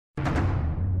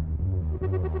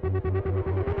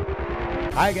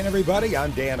Hi again, everybody.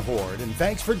 I'm Dan Horde, and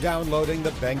thanks for downloading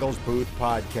the Bengals Booth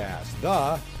Podcast,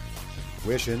 the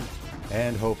wishing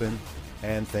and hoping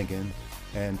and thinking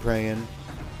and praying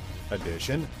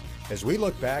edition, as we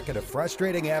look back at a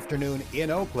frustrating afternoon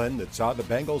in Oakland that saw the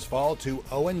Bengals fall to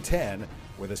 0-10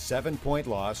 with a 7-point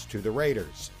loss to the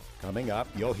Raiders. Coming up,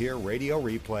 you'll hear radio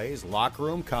replays, locker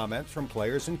room comments from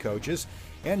players and coaches,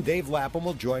 and Dave Lapham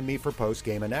will join me for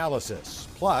post-game analysis.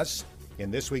 Plus, in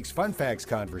this week's Fun Facts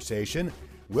conversation,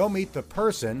 we'll meet the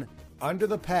person under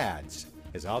the pads,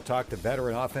 as I'll talk to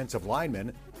veteran offensive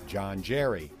lineman John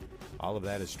Jerry. All of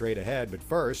that is straight ahead, but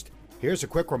first, here's a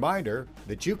quick reminder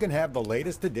that you can have the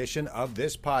latest edition of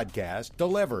this podcast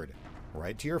delivered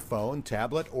right to your phone,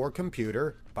 tablet, or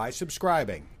computer by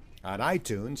subscribing on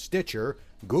iTunes, Stitcher,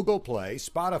 Google Play,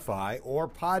 Spotify, or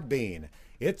Podbean.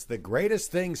 It's the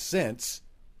greatest thing since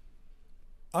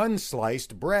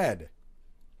unsliced bread.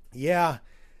 Yeah,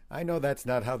 I know that's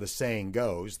not how the saying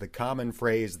goes. The common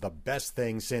phrase, the best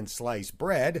thing since sliced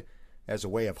bread, as a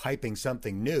way of hyping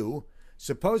something new,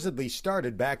 supposedly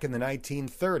started back in the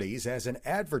 1930s as an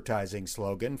advertising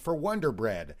slogan for Wonder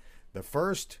Bread, the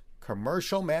first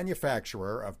commercial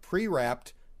manufacturer of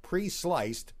pre-wrapped,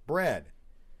 pre-sliced bread.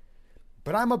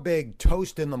 But I'm a big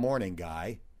toast in the morning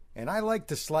guy, and I like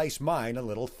to slice mine a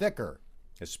little thicker,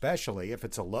 especially if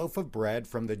it's a loaf of bread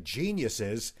from the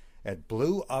geniuses at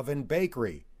Blue Oven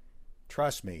Bakery.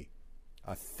 Trust me,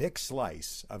 a thick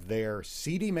slice of their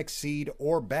Seedy McSeed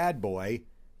or Bad Boy,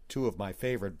 two of my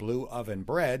favorite Blue Oven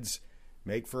breads,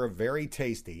 make for a very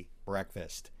tasty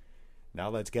breakfast. Now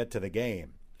let's get to the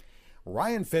game.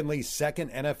 Ryan Finley's second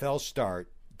NFL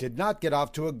start did not get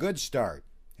off to a good start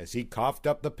as he coughed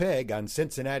up the pig on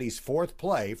Cincinnati's fourth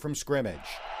play from scrimmage.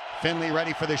 Finley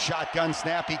ready for the shotgun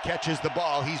snap. He catches the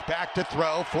ball. He's back to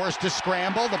throw, forced to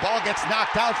scramble. The ball gets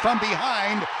knocked out from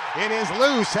behind. It is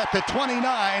loose at the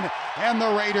 29, and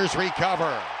the Raiders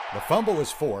recover. The fumble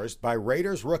was forced by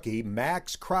Raiders rookie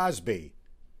Maxx Crosby.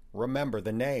 Remember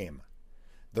the name.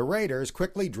 The Raiders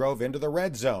quickly drove into the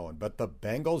red zone, but the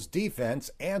Bengals defense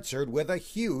answered with a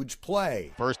huge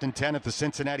play. 1st and 10 at the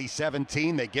Cincinnati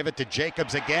 17. They give it to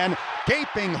Jacobs again.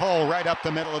 Gaping hole right up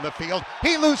the middle of the field.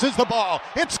 He loses the ball.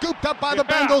 It's scooped up by the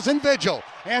Bengals and Vigil.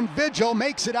 And Vigil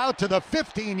makes it out to the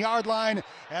 15-yard line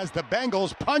as the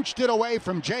Bengals punched it away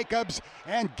from Jacobs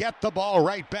and get the ball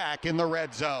right back in the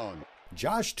red zone.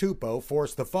 Josh Tupou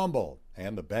forced the fumble,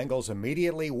 and the Bengals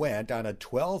immediately went on a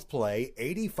 12-play,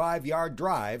 85-yard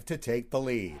drive to take the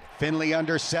lead. Finley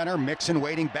under center, Mixon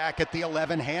waiting back at the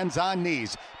 11, hands on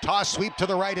knees. Toss sweep to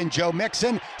the right, and Joe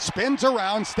Mixon spins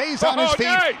around, stays on his feet,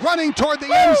 nice. Running toward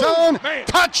the end zone. Man.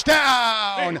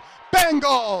 Touchdown! Man.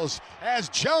 Bengals, as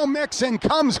Joe Mixon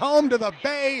comes home to the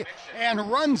Bay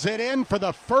and runs it in for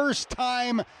the first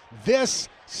time this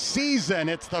season.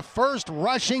 It's the first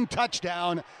rushing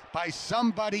touchdown by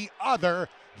somebody other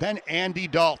than Andy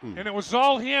Dalton. And it was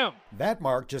all him. That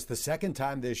marked just the second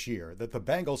time this year that the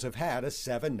Bengals have had a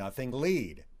 7-0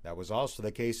 lead. That was also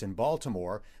the case in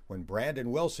Baltimore when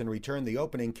Brandon Wilson returned the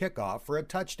opening kickoff for a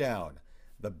touchdown.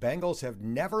 The Bengals have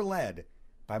never led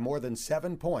by more than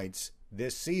 7 points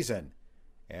this season,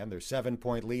 and their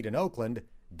 7-point lead in Oakland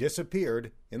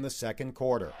disappeared in the second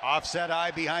quarter. Offset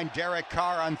eye behind Derek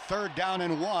Carr on 3rd down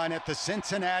and 1 at the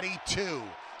Cincinnati 2.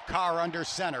 Carr under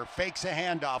center, fakes a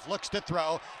handoff, looks to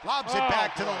throw, lobs it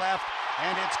back to the left,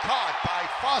 and it's caught by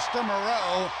Foster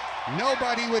Moreau.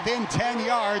 Nobody within 10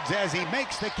 yards as he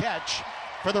makes the catch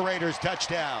for the Raiders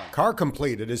touchdown. Carr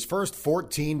completed his first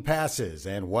 14 passes,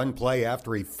 and one play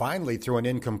after he finally threw an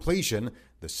incompletion,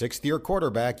 the sixth-year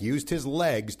quarterback used his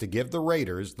legs to give the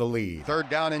Raiders the lead. 3rd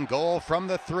down and goal from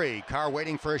the 3. Carr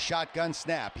waiting for a shotgun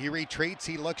snap. He retreats,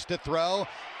 he looks to throw.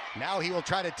 Now he will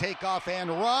try to take off and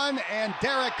run, and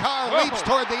Derek Carr leaps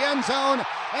toward the end zone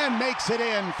and makes it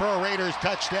in for a Raiders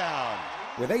touchdown.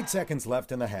 With 8 seconds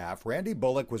left in the half, Randy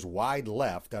Bullock was wide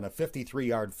left on a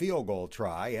 53-yard field goal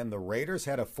try, and the Raiders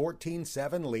had a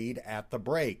 14-7 lead at the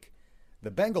break.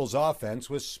 The Bengals' offense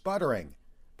was sputtering,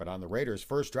 but on the Raiders'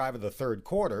 first drive of the third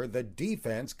quarter, the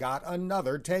defense got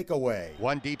another takeaway.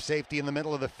 One deep safety in the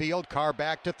middle of the field, Carr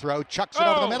back to throw, chucks it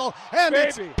over the middle, and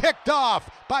it's picked off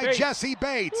by Jesse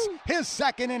Bates, his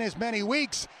second in as many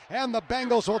weeks, and the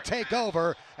Bengals will take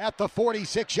over at the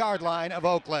 46-yard line of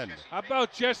Oakland. How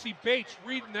about Jesse Bates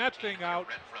reading that thing out?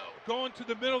 Going to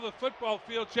the middle of the football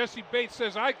field, Jesse Bates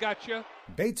says, I got you.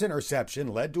 Bates' interception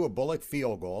led to a Bullock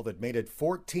field goal that made it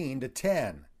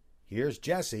 14-10. Here's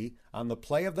Jesse on the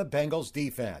play of the Bengals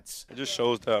defense. It just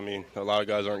shows that, a lot of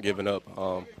guys aren't giving up.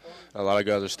 A lot of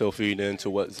guys are still feeding into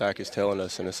what Zach is telling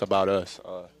us, and it's about us.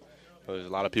 There's a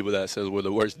lot of people that says we're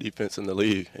the worst defense in the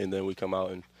league, and then we come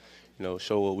out and,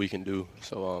 show what we can do.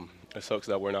 So It sucks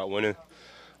that we're not winning,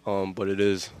 but it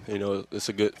is, it's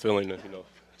a good feeling to,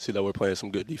 see that we're playing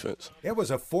some good defense. It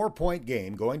was a 4-point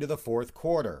game going to the fourth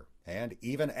quarter, and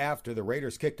even after the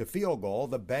Raiders kicked a field goal,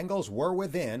 the Bengals were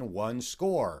within 1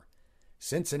 score.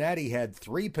 Cincinnati had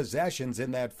 3 possessions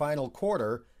in that final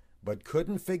quarter, but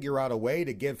couldn't figure out a way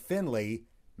to give Finley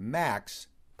max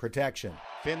protection.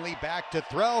 Finley back to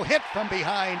throw, hit from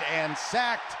behind and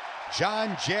sacked.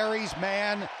 John Jerry's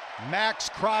man, Max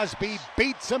Crosby,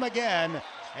 beats him again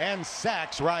and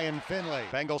sacks Ryan Finley.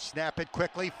 Bengals snap it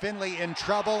quickly. Finley in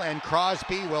trouble, and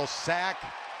Crosby will sack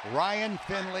Ryan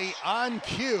Finley on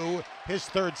cue, his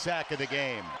 3rd sack of the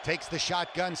game. Takes the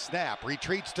shotgun snap,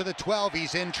 retreats to the 12.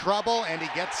 He's in trouble, and he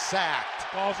gets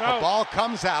sacked. Ball's out. The ball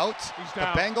comes out. The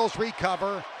Bengals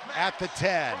recover at the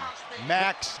 10.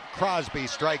 Max Crosby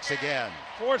strikes again.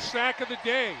 4th sack of the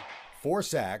day. 4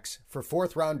 sacks for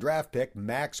 4th-round draft pick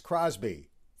Max Crosby,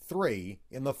 3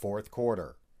 in the fourth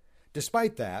quarter.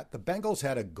 Despite that, the Bengals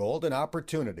had a golden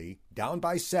opportunity, down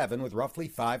by 7 with roughly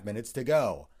 5 minutes to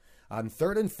go. On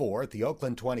 3rd and 4 at the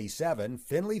Oakland 27,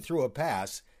 Finley threw a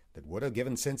pass that would have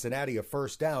given Cincinnati a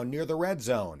first down near the red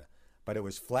zone, but it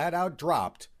was flat out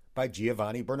dropped by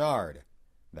Giovanni Bernard.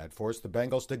 That forced the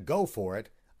Bengals to go for it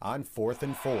on 4th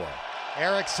and 4.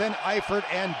 Erickson, Eifert,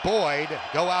 and Boyd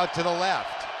go out to the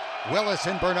left. Willis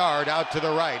and Bernard out to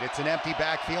the right. It's an empty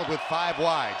backfield with 5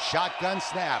 wide. Shotgun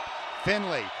snap.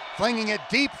 Finley flinging it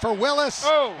deep for Willis,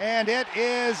 and it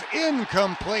is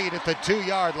incomplete at the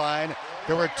 2-yard line.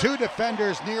 There were 2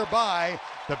 defenders nearby.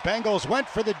 The Bengals went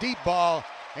for the deep ball,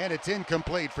 and it's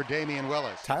incomplete for Damian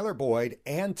Willis. Tyler Boyd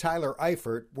and Tyler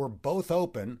Eifert were both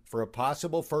open for a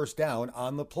possible first down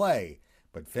on the play,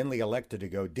 but Finley elected to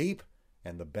go deep,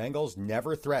 and the Bengals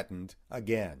never threatened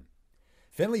again.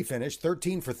 Finley finished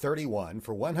 13 for 31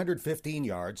 for 115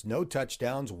 yards, no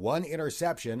touchdowns, 1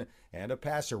 interception, and a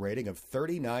passer rating of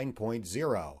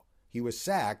 39.0. He was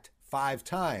sacked 5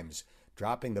 times,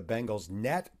 dropping the Bengals'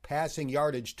 net passing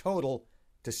yardage total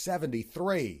to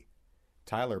 73.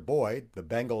 Tyler Boyd, the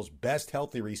Bengals' best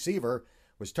healthy receiver,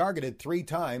 was targeted 3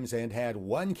 times and had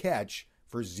 1 catch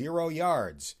for 0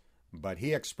 yards, but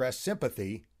he expressed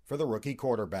sympathy for the rookie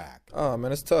quarterback. Oh,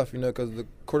 man, it's tough, because the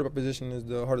quarterback position is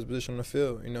the hardest position on the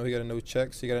field. You got to know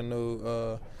checks. You got to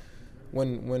know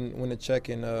when to check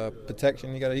and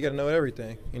protection. You got to know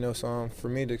everything. So for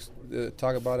me to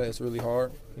talk about it, it's really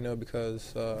hard.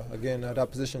 Because again,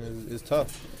 that position is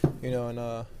tough. And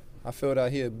I feel that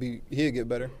he'll get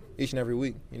better each and every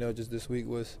week. Just this week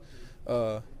was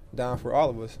down for all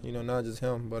of us. Not just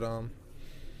him, but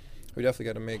we definitely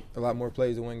got to make a lot more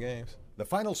plays to win games. The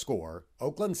final score,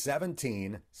 Oakland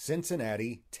 17,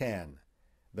 Cincinnati 10.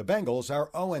 The Bengals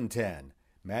are 0-10,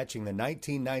 matching the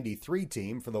 1993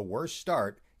 team for the worst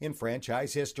start in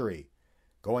franchise history.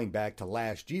 Going back to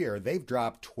last year, they've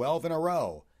dropped 12 in a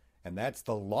row, and that's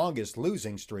the longest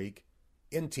losing streak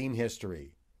in team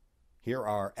history. Here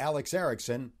are Alex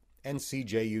Erickson and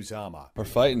C.J. Uzama. We're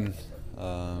fighting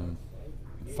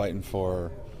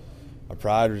for our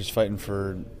pride. We're just fighting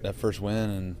for that first win,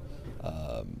 and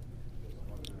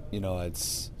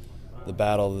it's the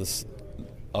battle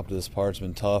up to this part's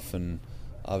been tough, and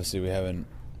obviously we haven't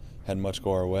had much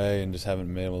go our way and just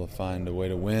haven't been able to find a way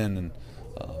to win. And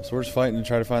so we're just fighting to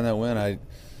try to find that win.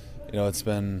 It's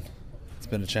been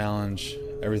a challenge,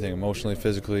 everything emotionally,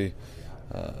 physically.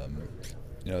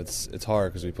 It's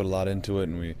hard because we put a lot into it,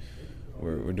 and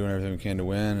we're doing everything we can to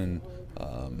win,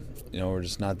 and we're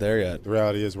just not there yet. The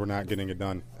reality is we're not getting it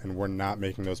done, and we're not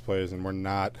making those plays, and we're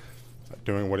not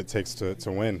doing what it takes to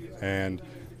win. And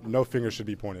no finger should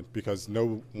be pointed, because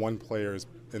no one player is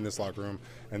in this locker room,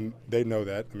 and they know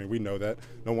that. I mean, we know that.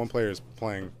 No one player is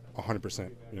playing 100%.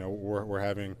 We're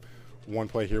having one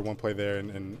play here, one play there,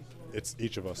 and it's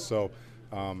each of us. So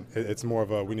it's more of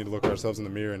we need to look at ourselves in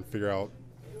the mirror and figure out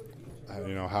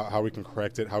how we can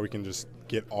correct it, how we can just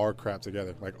get our crap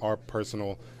together, like our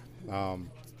personal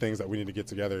things that we need to get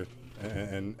together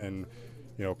and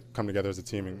come together as a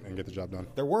team and get the job done.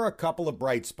 There were a couple of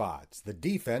bright spots. The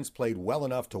defense played well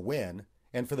enough to win,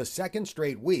 and for the second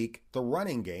straight week, the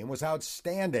running game was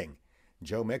outstanding.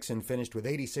 Joe Mixon finished with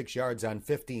 86 yards on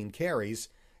 15 carries,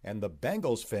 and the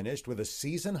Bengals finished with a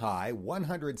season-high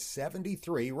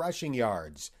 173 rushing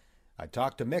yards. I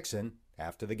talked to Mixon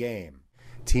after the game.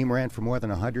 Team ran for more than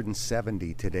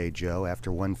 170 today, Joe,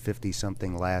 after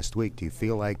 150-something last week. Do you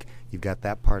feel like you've got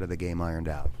that part of the game ironed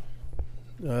out?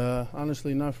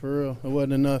 Honestly, not for real. It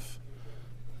wasn't enough.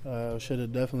 Should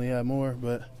have definitely had more,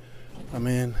 but,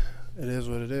 it is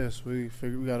what it is. We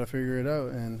got to figure it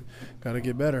out and got to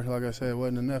get better. Like I said, it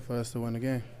wasn't enough for us to win the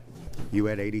game. You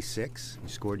had 86. You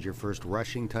scored your first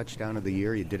rushing touchdown of the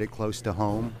year. You did it close to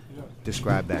home.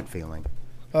 Describe that feeling.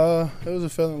 It was a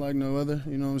feeling like no other.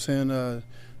 You know what I'm saying?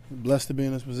 Blessed to be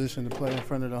in this position to play in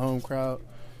front of the home crowd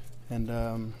and,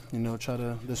 try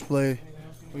to display,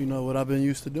 what I've been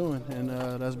used to doing. And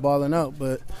that's balling out.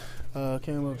 But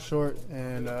came up short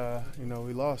and,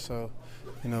 we lost. So,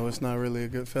 it's not really a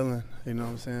good feeling, you know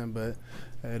what I'm saying? But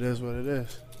it is what it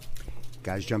is.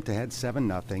 Guys jumped ahead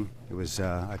 7-0. It was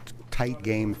a tight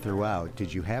game throughout.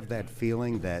 Did you have that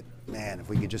feeling that, man, if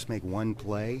we could just make one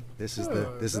play, this is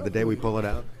the day we pull it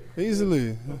out?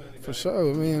 Easily, for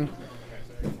sure. I mean,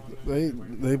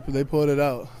 they pulled it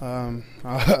out.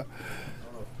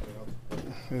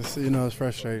 It's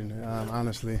frustrating,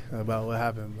 honestly, about what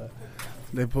happened, but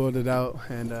they pulled it out,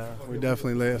 and we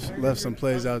definitely left some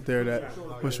plays out there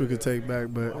that wish we could take back,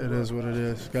 but it is what it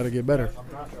is. Got to get better.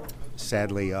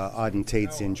 Sadly, Auden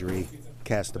Tate's injury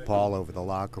cast a pall over the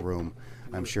locker room.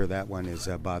 I'm sure that one is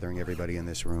bothering everybody in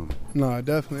this room. No, it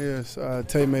definitely is.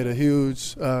 Tate made a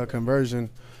huge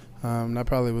conversion. That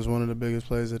probably was one of the biggest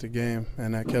plays of the game,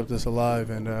 and that kept us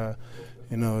alive. And,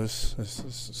 it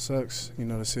sucks,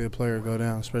 to see a player go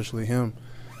down, especially him.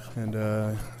 And,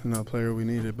 a player we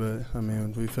needed. But,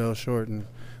 we fell short and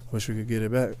wish we could get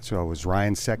it back. So it was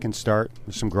Ryan's second start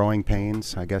with some growing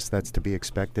pains. I guess that's to be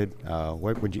expected.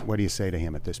 What do you say to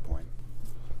him at this point?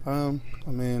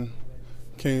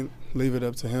 Can't leave it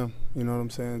up to him. You know what I'm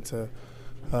saying? To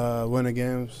win the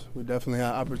games, we definitely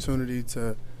had opportunity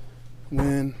to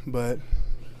win, but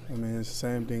it's the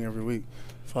same thing every week.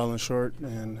 Falling short,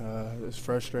 and it's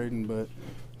frustrating, but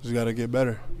just got to get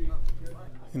better.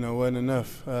 Wasn't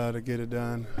enough to get it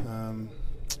done.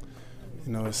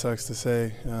 It sucks to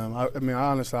say.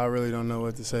 Honestly, I really don't know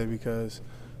what to say because,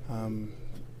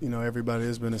 everybody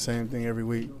has been the same thing every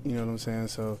week. You know what I'm saying?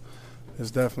 So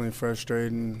it's definitely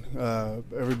frustrating.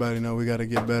 Everybody know we got to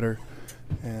get better,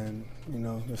 and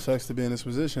it sucks to be in this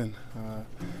position.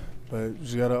 But you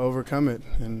just got to overcome it,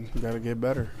 and you got to get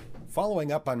better.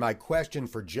 Following up on my question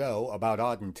for Joe about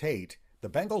Auden Tate, the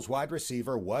Bengals wide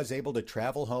receiver was able to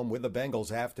travel home with the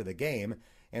Bengals after the game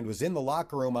and was in the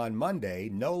locker room on Monday,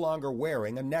 no longer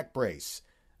wearing a neck brace.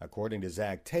 According to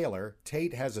Zach Taylor,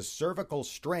 Tate has a cervical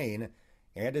strain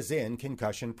and is in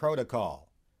concussion protocol.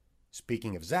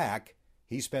 Speaking of Zach,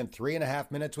 he spent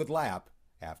 3.5 minutes with Lapp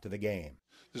after the game.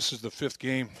 This is the 5th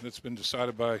game that's been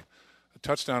decided by a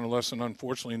touchdown unless, and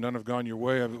unfortunately none have gone your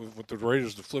way. With the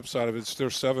Raiders, the flip side of it's their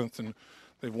 7th, and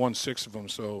they've won 6 of them.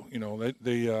 So,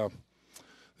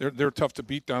 they're tough to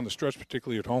beat down the stretch,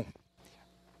 particularly at home.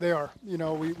 They are.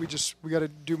 We got to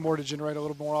do more to generate a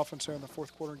little more offense there in the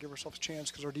fourth quarter and give ourselves a chance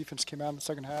because our defense came out in the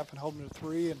second half and held them to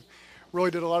 3 and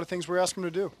really did a lot of things we asked them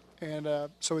to do. And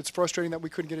so it's frustrating that we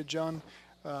couldn't get it done.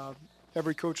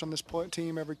 Every coach on this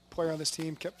team, every player on this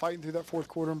team kept fighting through that fourth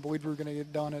quarter and believed we were going to get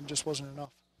it done, and it just wasn't enough.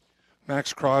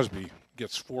 Max Crosby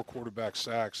gets 4 quarterback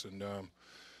sacks, and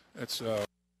it's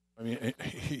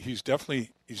he's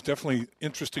definitely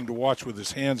interesting to watch with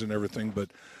his hands and everything, but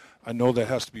I know that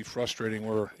has to be frustrating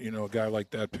where, a guy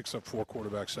like that picks up 4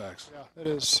 quarterback sacks. Yeah, it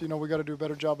is. We got to do a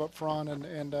better job up front,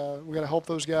 and we got to help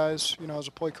those guys, as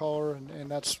a play caller, and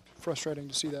that's frustrating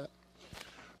to see that.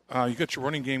 You got your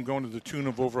running game going to the tune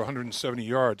of over 170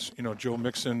 yards. Joe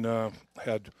Mixon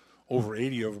had over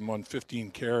 80 of them on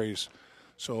 15 carries.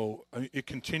 So it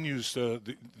continues,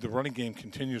 the running game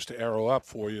continues to arrow up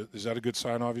for you. Is that a good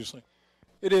sign, obviously?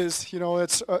 It is.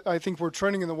 It's. I think we're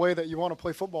trending in the way that you want to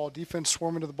play football. Defense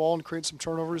swarming to the ball and create some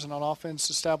turnovers, and on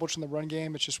offense establishing the run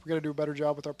game. It's just we got to do a better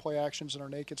job with our play actions and our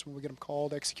nakeds when we get them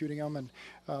called, executing them,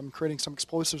 and creating some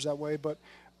explosives that way. But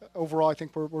overall, I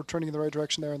think we're trending in the right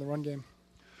direction there in the run game.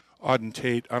 Auden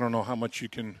Tate, I don't know how much you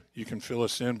can fill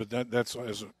us in, but that's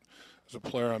as a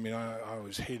player. I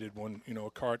always hated when a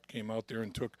cart came out there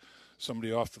and took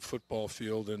somebody off the football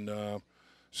field, and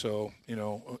so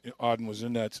Auden was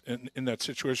in that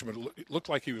situation, but it looked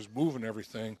like he was moving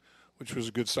everything, which was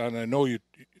a good sign. And I know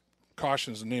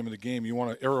caution is the name of the game. You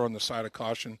want to err on the side of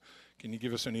caution. Can you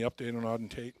give us any update on Auden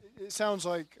Tate? It sounds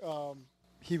like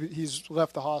he's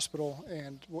left the hospital,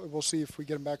 and we'll see if we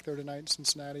get him back there tonight in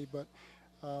Cincinnati. But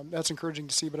that's encouraging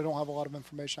to see. But I don't have a lot of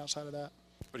information outside of that.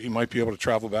 But he might be able to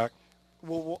travel back.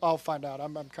 I'll find out.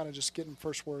 I'm kind of just getting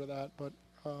first word of that, but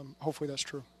hopefully that's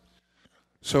true.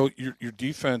 So your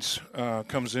defense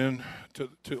comes in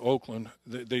to Oakland.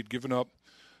 They'd given up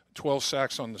 12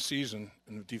 sacks on the season,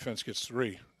 and the defense gets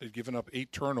 3. They'd given up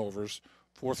 8 turnovers,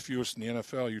 4th fewest in the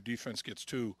NFL. Your defense gets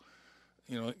 2.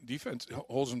 Defense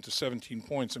holds them to 17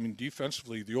 points.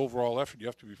 Defensively, the overall effort you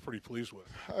have to be pretty pleased with.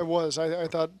 I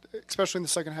thought, especially in the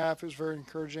second half, it was very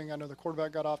encouraging. I know the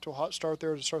quarterback got off to a hot start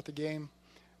there to start the game.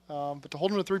 But to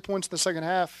hold them to 3 points in the second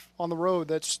half on the road,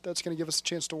 that's going to give us a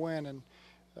chance to win. And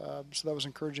so that was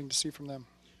encouraging to see from them.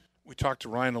 We talked to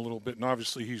Ryan a little bit, and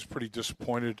obviously he's pretty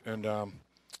disappointed and,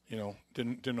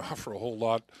 didn't offer a whole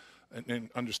lot, and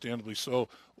understandably so.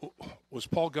 Was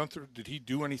Paul Guenther, did he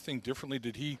do anything differently?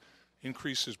 Did he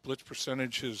increase his blitz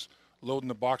percentage, his load in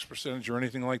the box percentage, or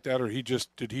anything like that, or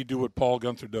did he do what Paul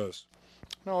Guenther does?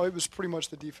 No, it was pretty much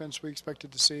the defense we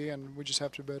expected to see, and we just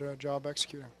have to do a better job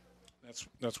executing.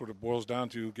 That's what it boils down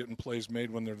to, getting plays made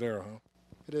when they're there, huh?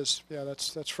 It is. Yeah,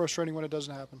 that's frustrating when it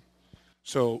doesn't happen.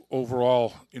 So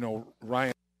overall,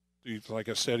 Ryan, like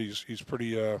I said, he's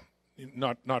pretty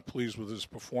not pleased with his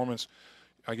performance.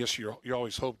 I guess you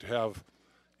always hope to have,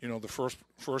 the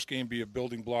first game be a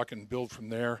building block and build from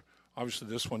there. Obviously,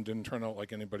 this one didn't turn out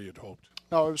like anybody had hoped.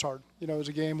 No, it was hard. It was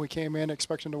a game we came in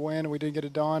expecting to win, and we didn't get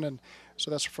it done, and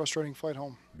so that's a frustrating flight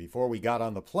home. Before we got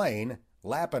on the plane,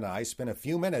 Lapp and I spent a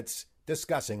few minutes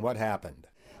discussing what happened.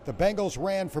 The Bengals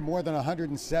ran for more than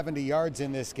 170 yards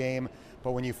in this game,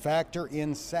 but when you factor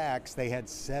in sacks, they had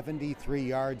 73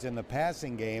 yards in the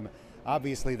passing game.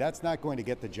 Obviously, that's not going to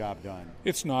get the job done.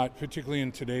 It's not, particularly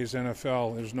in today's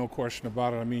NFL. There's no question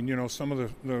about it. I mean, some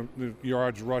of the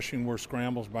yards rushing were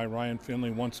scrambles by Ryan Finley,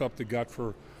 once up the gut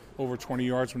for over 20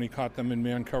 yards when he caught them in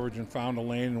man coverage and found a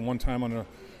lane, and one time on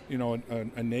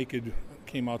a naked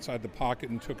came outside the pocket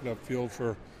and took it upfield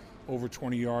for over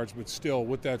 20 yards. But still,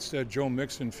 with that said, Joe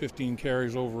Mixon, 15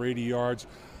 carries, over 80 yards.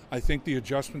 I think the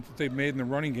adjustment that they've made in the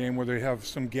running game, where they have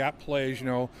some gap plays,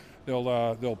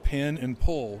 they'll pin and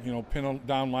pull, pin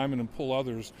down linemen and pull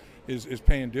others, is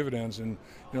paying dividends. And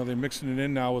they're mixing it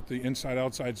in now with the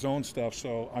inside-outside zone stuff.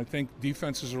 So I think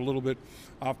defenses are a little bit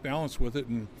off balance with it,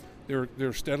 and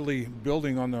they're steadily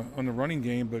building on the running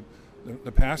game, but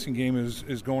the passing game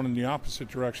is going in the opposite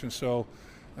direction. So,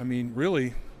 I mean,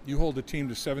 really, you hold a team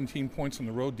to 17 points on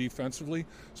the road defensively.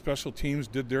 Special teams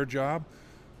did their job.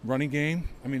 Running game,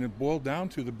 I mean, it boiled down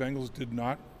to the Bengals did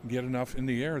not get enough in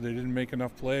the air. They didn't make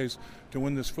enough plays to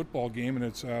win this football game, and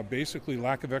it's basically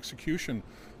lack of execution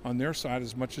on their side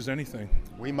as much as anything.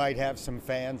 We might have some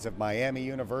fans of Miami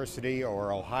University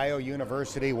or Ohio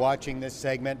University watching this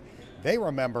segment. They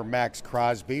remember Max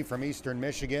Crosby from Eastern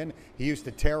Michigan. He used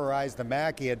to terrorize the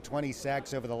MAC. He had 20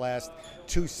 sacks over the last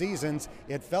 2 seasons.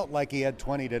 It felt like he had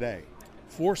 20 today.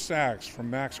 4 sacks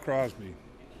from Max Crosby.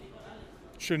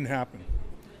 Shouldn't happen.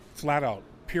 Flat out,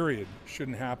 period.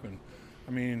 Shouldn't happen.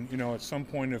 I mean, at some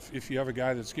point, if you have a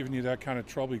guy that's giving you that kind of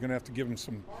trouble, you're going to have to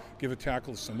give a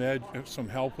tackle some edge, some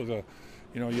help with you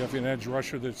have an edge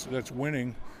rusher that's winning.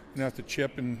 You're going to have to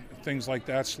chip and things like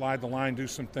that, slide the line, do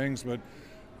some things. But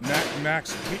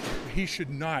Max, he should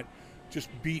not just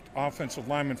beat offensive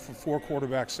linemen for 4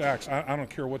 quarterback sacks. I don't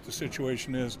care what the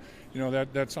situation is.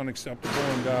 That's unacceptable.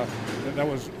 And that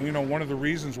was, one of the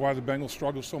reasons why the Bengals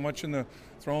struggled so much in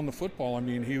throwing the football. I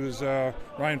mean,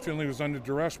 Ryan Finley was under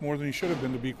duress more than he should have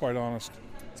been, to be quite honest.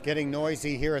 It's getting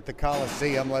noisy here at the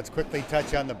Coliseum. Let's quickly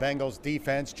touch on the Bengals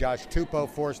defense. Josh Tupou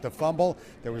forced a fumble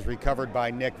that was recovered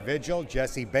by Nick Vigil.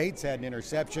 Jesse Bates had an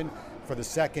interception for the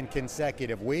 2nd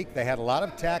consecutive week. They had a lot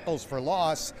of tackles for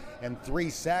loss and 3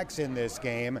 sacks in this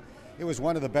game. It was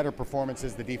one of the better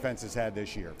performances the defense has had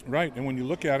this year. Right, and when you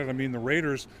look at it, I mean, the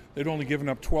Raiders, they'd only given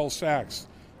up 12 sacks.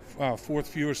 4th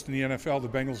fewest in the NFL. The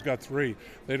Bengals got 3.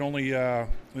 They'd only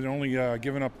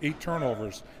given up 8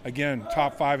 turnovers. Again,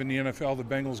 top 5 in the NFL. The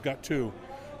Bengals got 2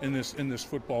 in this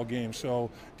football game. So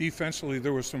defensively,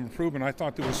 there was some improvement. I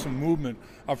thought there was some movement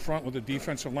up front with the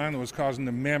defensive line that was causing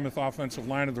the mammoth offensive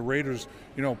line of the Raiders,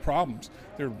 problems.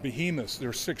 They're behemoths.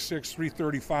 They're 6'6",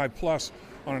 335 plus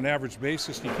on an average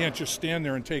basis. You can't just stand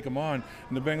there and take them on.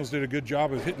 And the Bengals did a good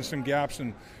job of hitting some gaps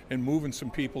and moving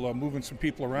some people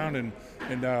around.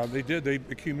 And they did. They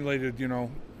accumulated,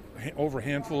 over a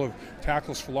handful of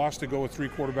tackles for loss to go with 3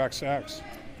 quarterback sacks.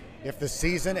 If the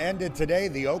season ended today,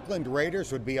 the Oakland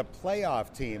Raiders would be a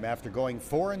playoff team after going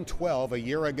 4-12 a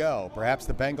year ago. Perhaps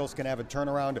the Bengals can have a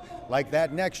turnaround like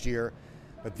that next year,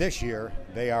 but this year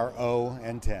they are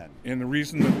 0-10. And the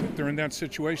reason that they're in that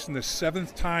situation, the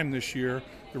 7th time this year,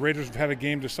 the Raiders have had a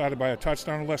game decided by a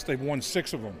touchdown unless they've won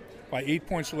 6 of them. By 8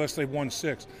 points unless they've won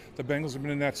 6. The Bengals have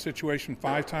been in that situation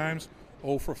 5 times.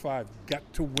 0 for 5.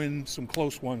 Got to win some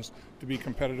close ones to be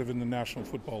competitive in the National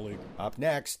Football League. Up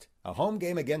next, a home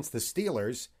game against the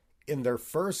Steelers in their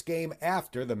first game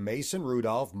after the Mason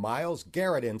Rudolph-Myles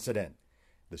Garrett incident.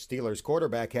 The Steelers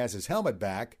quarterback has his helmet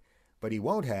back, but he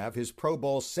won't have his Pro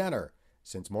Bowl center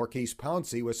since Maurkice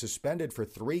Pouncey was suspended for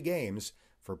 3 games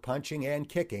for punching and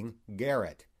kicking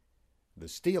Garrett. The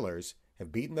Steelers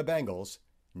have beaten the Bengals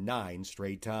 9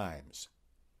 straight times.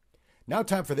 Now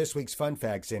time for this week's Fun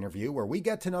Facts interview, where we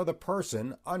get to know the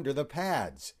person under the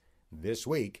pads. This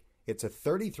week, it's a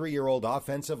 33-year-old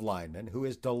offensive lineman who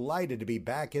is delighted to be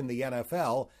back in the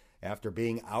NFL after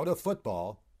being out of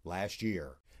football last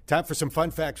year. Time for some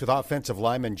fun facts with offensive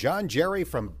lineman John Jerry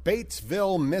from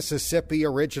Batesville, Mississippi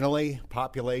originally.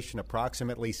 Population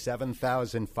approximately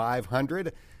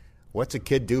 7,500. What's a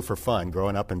kid do for fun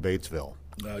growing up in Batesville?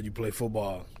 You play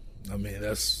football. I mean,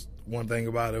 that's one thing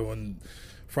about it. When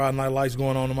Friday night lights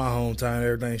going on in my hometown,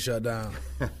 everything shut down.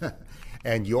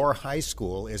 And your high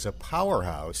school is a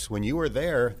powerhouse. When you were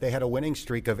there, they had a winning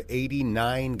streak of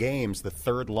 89 games, the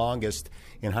third longest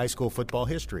in high school football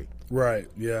history. Right,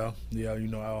 yeah. You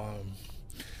know,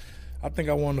 I think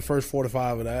I won the first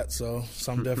 45 of that, so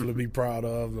something definitely to be proud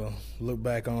of, look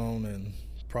back on, and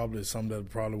probably something that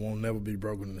probably won't never be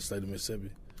broken in the state of Mississippi.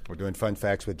 We're doing fun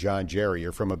facts with John Jerry.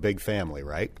 You're from a big family,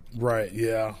 right? Right,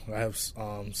 yeah. I have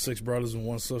 6 brothers and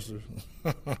 1 sister.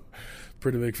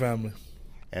 Pretty big family.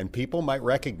 And people might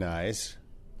recognize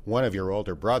one of your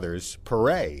older brothers,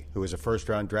 Paray, who was a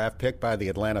first-round draft pick by the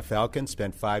Atlanta Falcons,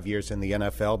 spent 5 years in the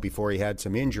NFL before he had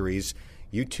some injuries.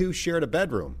 You two shared a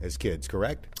bedroom as kids,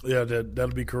 correct? Yeah, that'll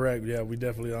be correct. Yeah, we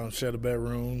definitely shared a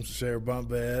bedroom, shared bunk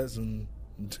beds, and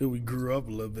until we grew up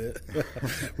a little bit.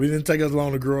 We didn't take us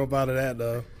long to grow up out of that,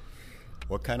 though.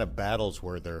 What kind of battles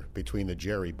were there between the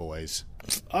Jerry boys?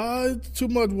 Too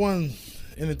much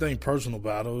anything personal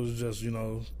battle. It was just, you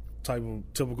know, type of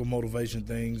typical motivation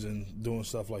things and doing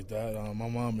stuff like that. My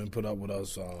mom didn't put up with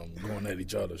us going at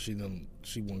each other. She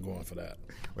wasn't going for that.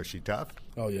 Was she tough?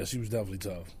 Oh, yeah, she was definitely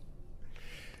tough.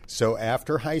 So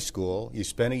after high school, you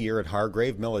spent a year at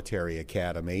Hargrave Military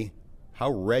Academy.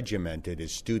 How regimented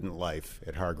is student life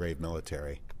at Hargrave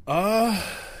Military?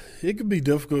 It could be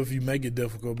difficult if you make it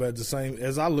difficult, but the same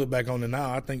as I look back on it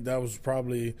now, I think that was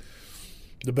probably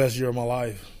the best year of my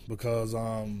life because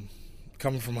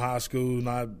coming from high school,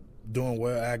 not doing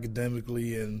well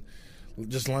academically and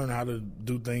just learning how to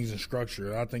do things in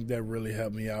structure. I think that really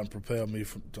helped me out and propelled me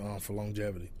for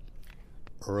longevity.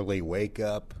 Early wake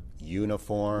up,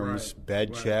 uniforms, right.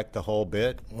 Bed check, the whole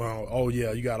bit? Well, oh,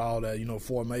 yeah, you got all that. You know,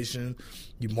 formation,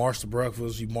 you march to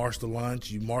breakfast, you march to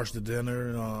lunch, you march to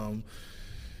dinner.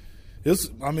 It's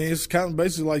kind of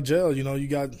basically like jail. You know, we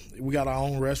got our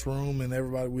own restroom and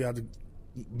everybody, we had to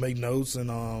make notes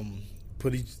and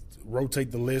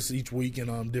rotate the list each week,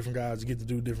 and different guys get to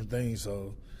do different things.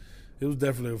 So it was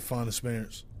definitely a fun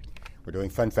experience. We're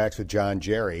doing fun facts with John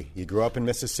Jerry. You grew up in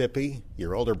Mississippi.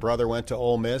 Your older brother went to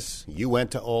Ole Miss. You went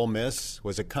to Ole Miss.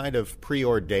 Was it kind of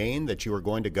preordained that you were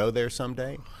going to go there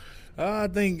someday? I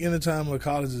think any time where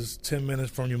college is 10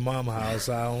 minutes from your mama's house,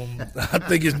 I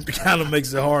think it kind of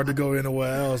makes it hard to go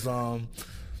anywhere else.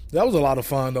 That was a lot of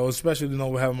fun, though, especially, you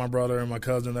know, having my brother and my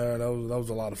cousin there. That was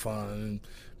a lot of fun. And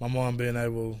my mom being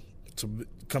able to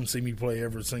come see me play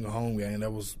every single home game,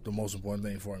 that was the most important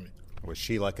thing for me. Was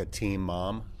she like a team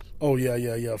mom? Oh,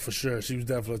 yeah, for sure. She was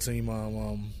definitely a team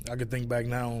mom. I could think back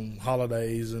now on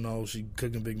holidays, you know, she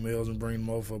cooking big meals and bringing them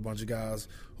over for a bunch of guys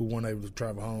who weren't able to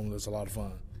travel home. That's a lot of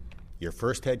fun. Your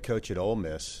first head coach at Ole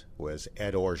Miss was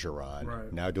Ed Orgeron,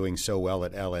 right. Now doing so well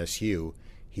at LSU.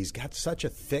 He's got such a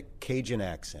thick Cajun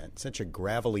accent, such a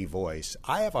gravelly voice.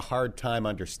 I have a hard time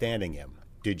understanding him.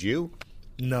 Did you?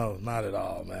 No, not at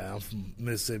all, man. I'm from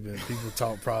Mississippi, and people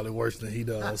talk probably worse than he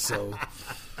does. So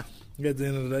at the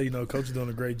end of the day, you know, Coach is doing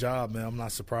a great job, man. I'm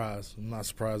not surprised. I'm not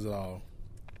surprised at all.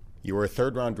 You were a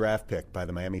third-round draft pick by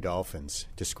the Miami Dolphins.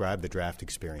 Describe the draft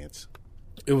experience.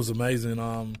 It was amazing.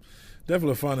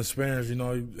 Definitely a fun experience, you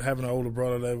know, having an older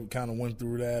brother that kind of went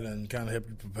through that and kind of helped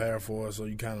you prepare for it, so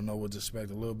you kind of know what to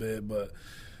expect a little bit. But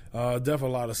definitely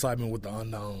a lot of excitement with the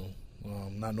unknown,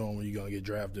 not knowing when you're going to get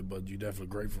drafted, but you're definitely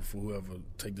grateful for whoever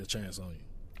take the chance on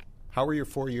you. How were your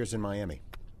 4 years in Miami?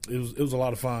 It was a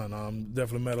lot of fun.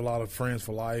 Definitely met a lot of friends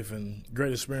for life and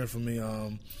great experience for me.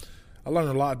 I learned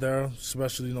a lot there,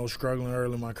 especially, you know, struggling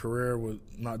early in my career with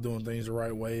not doing things the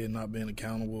right way and not being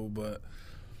accountable, but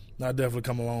I definitely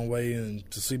come a long way, and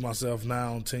to see myself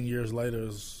now 10 years later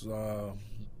is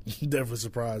definitely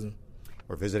surprising.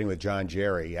 We're visiting with John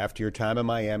Jerry. After your time in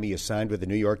Miami, you signed with the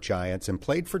New York Giants and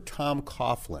played for Tom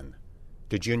Coughlin.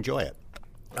 Did you enjoy it?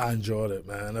 I enjoyed it,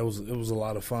 man. It was a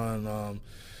lot of fun.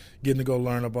 Getting to go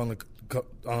learn up on the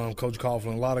Coach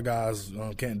Coughlin. A lot of guys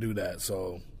can't do that,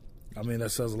 so I mean that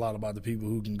says a lot about the people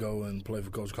who can go and play for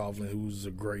Coach Coughlin, who's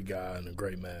a great guy and a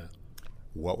great man.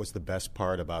 What was the best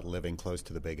part about living close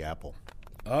to the Big Apple?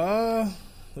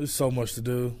 There's so much to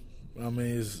do. I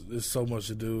mean, it's so much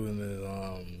to do, and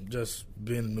then, just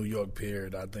being in New York,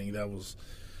 period, I think that was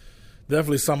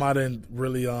definitely something I didn't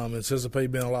really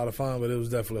anticipate being a lot of fun, but it was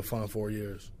definitely a fun 4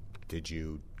 years. Did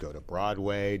you go to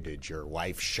Broadway? Did your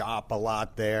wife shop a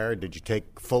lot there? Did you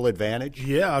take full advantage?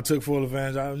 Yeah, I took full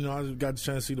advantage. I got the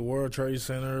chance to see the World Trade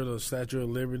Center, the Statue of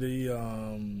Liberty,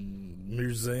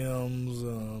 museums.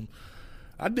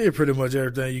 I did pretty much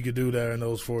everything you could do there in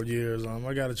those 4 years.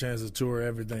 I got a chance to tour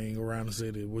everything around the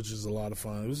city, which is a lot of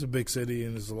fun. It was a big city,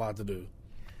 and there's a lot to do.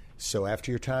 So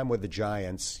after your time with the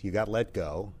Giants, you got let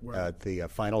go at the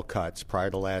final cuts prior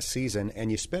to last season,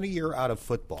 and you spent a year out of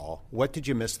football. What did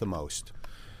you miss the most?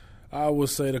 I would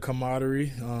say the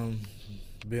camaraderie,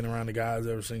 being around the guys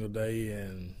every single day.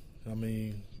 And, I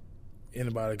mean,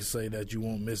 anybody can say that you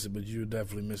won't miss it, but you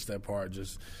definitely miss that part.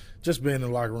 Just being in the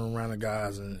locker room around the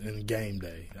guys and game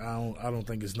day. I don't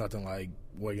think it's nothing like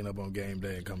waking up on game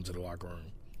day and coming to the locker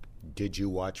room. Did you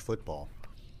watch football?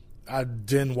 I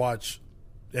didn't watch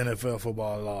NFL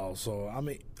football at all. So, I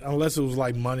mean, unless it was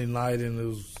like Monday night and it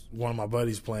was one of my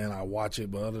buddies playing, I watch it.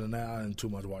 But other than that, I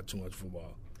didn't watch too much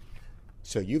football.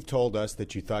 So you've told us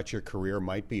that you thought your career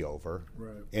might be over.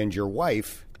 Right. And your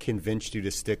wife convinced you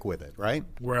to stick with it, right?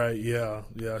 Right, yeah.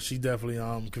 Yeah, she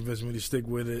definitely convinced me to stick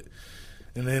with it.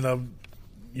 And then,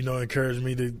 encouraged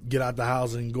me to get out the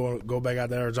house and go back out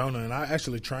to Arizona. And I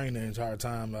actually trained the entire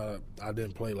time. I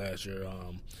didn't play last year.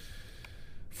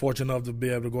 Fortunate enough to be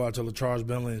able to go out to LaCharles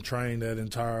Bentley and train that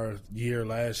entire year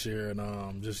last year,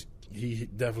 and he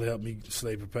definitely helped me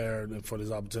stay prepared for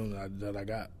this opportunity that I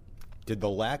got. Did the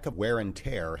lack of wear and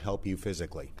tear help you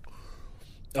physically?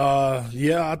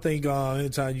 Yeah, I think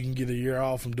anytime you can get a year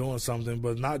off from doing something,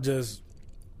 but not just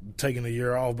taking a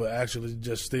year off, but actually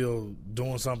just still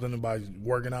doing something by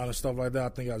working out and stuff like that, I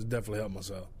think I definitely helped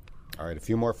myself. All right, a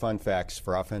few more fun facts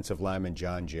for offensive lineman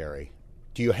John Jerry.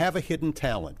 Do you have a hidden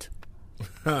talent?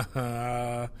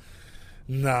 Nah,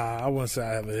 I wouldn't say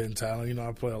I have a hidden talent.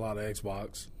 I play a lot of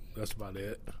Xbox. That's about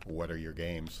it. What are your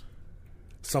games?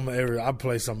 I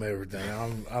play some of everything.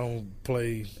 I don't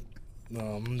play.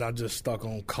 I'm not just stuck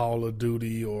on Call of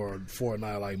Duty or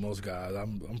Fortnite like most guys.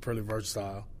 I'm pretty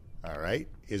versatile. All right.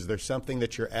 Is there something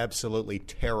that you're absolutely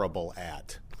terrible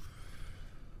at?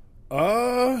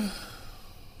 Well,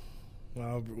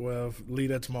 leave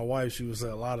that to my wife. She would say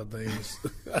a lot of things.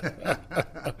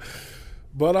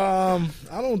 But I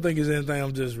don't think it's anything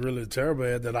I'm just really terrible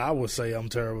at that I would say I'm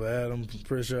terrible at. I'm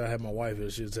pretty sure I have my wife here.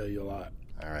 She'll tell you a lot.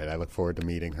 All right. I look forward to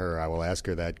meeting her. I will ask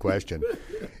her that question.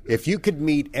 If you could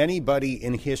meet anybody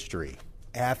in history,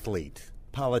 athlete,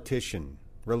 politician,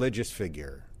 religious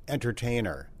figure,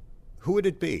 entertainer, who would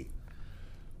it be?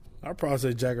 I'd probably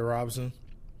say Jackie Robinson.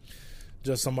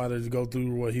 Just somebody to go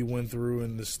through what he went through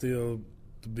and to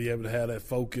be able to have that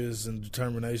focus and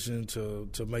determination to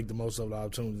make the most of the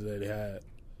opportunity that he had.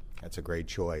 That's a great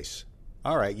choice.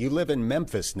 All right, you live in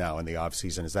Memphis now in the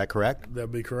offseason, is that correct?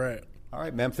 That'd be correct. All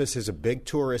right, Memphis is a big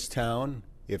tourist town.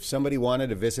 If somebody wanted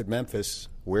to visit Memphis,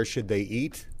 where should they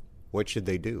eat? What should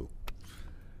they do?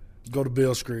 Go to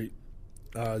Beale Street.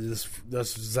 That's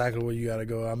exactly where you got to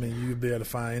go. I mean, you'll be able to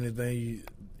find anything,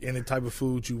 any type of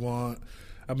food you want.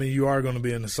 I mean, you are going to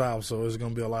be in the South, so it's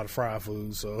going to be a lot of fried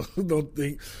food. So don't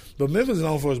think. But Memphis is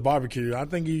known for its barbecue. I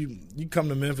think you come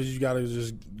to Memphis, you got to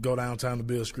just go downtown to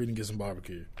Beale Street and get some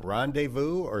barbecue.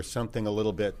 Rendezvous or something a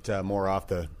little bit more off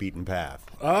the beaten path?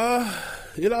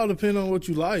 It all depends on what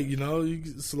you like.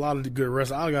 It's a lot of good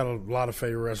restaurants. I got a lot of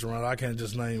favorite restaurants. I can't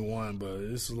just name one, but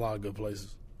it's a lot of good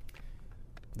places.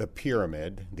 The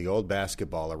Pyramid, the old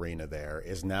basketball arena there,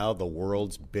 is now the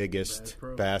world's biggest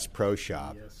Bass Pro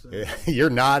Shop. Yes, you're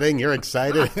nodding. You're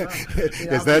excited.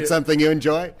 Is that something you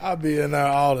enjoy? I'll be in there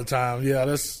all the time. Yeah,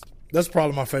 that's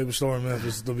probably my favorite store in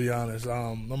Memphis, to be honest.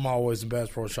 I'm always in Bass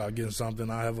Pro Shop getting something.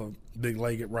 I have a big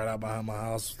lake right out behind my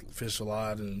house, fish a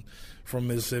lot, and from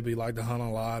Mississippi, like to hunt a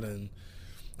lot. And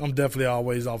I'm definitely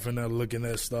always off in there looking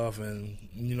at stuff. And,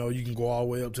 you can go all the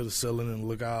way up to the ceiling and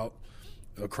look out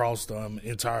across the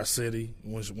entire city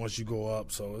once you go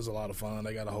up, so it's a lot of fun.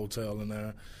 They got a hotel in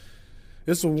there.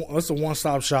 It's a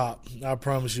one-stop shop. I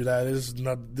promise you that.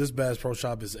 This Bass Pro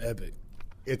Shop is epic.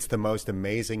 It's the most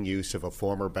amazing use of a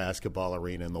former basketball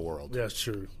arena in the world. That's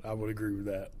true. I would agree with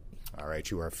that. All right,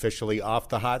 you are officially off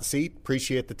the hot seat.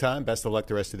 Appreciate the time. Best of luck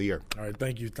the rest of the year. All right,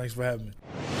 thank you. Thanks for having me.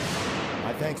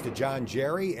 My thanks to John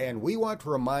Jerry, and we want to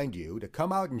remind you to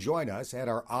come out and join us at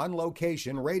our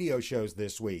on-location radio shows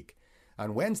this week.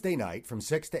 On Wednesday night from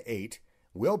 6 to 8,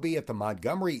 we'll be at the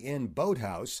Montgomery Inn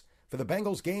Boathouse for the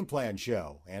Bengals Game Plan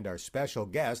show, and our special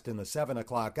guest in the 7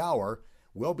 o'clock hour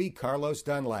will be Carlos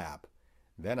Dunlap.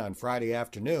 Then on Friday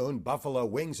afternoon, Buffalo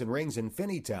Wings and Rings in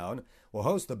Finneytown will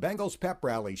host the Bengals Pep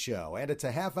Rally show, and it's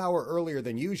a half hour earlier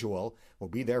than usual. We'll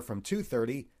be there from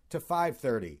 2:30 to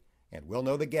 5:30, and we'll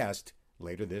know the guest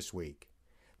later this week.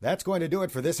 That's going to do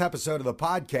it for this episode of the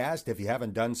podcast. If you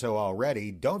haven't done so already,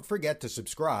 don't forget to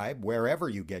subscribe wherever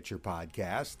you get your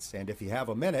podcasts. And if you have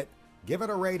a minute, give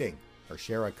it a rating or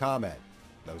share a comment.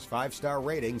 Those 5-star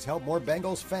ratings help more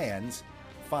Bengals fans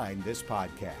find this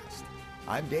podcast.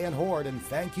 I'm Dan Hoard, and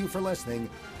thank you for listening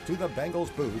to the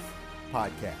Bengals Booth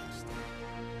Podcast.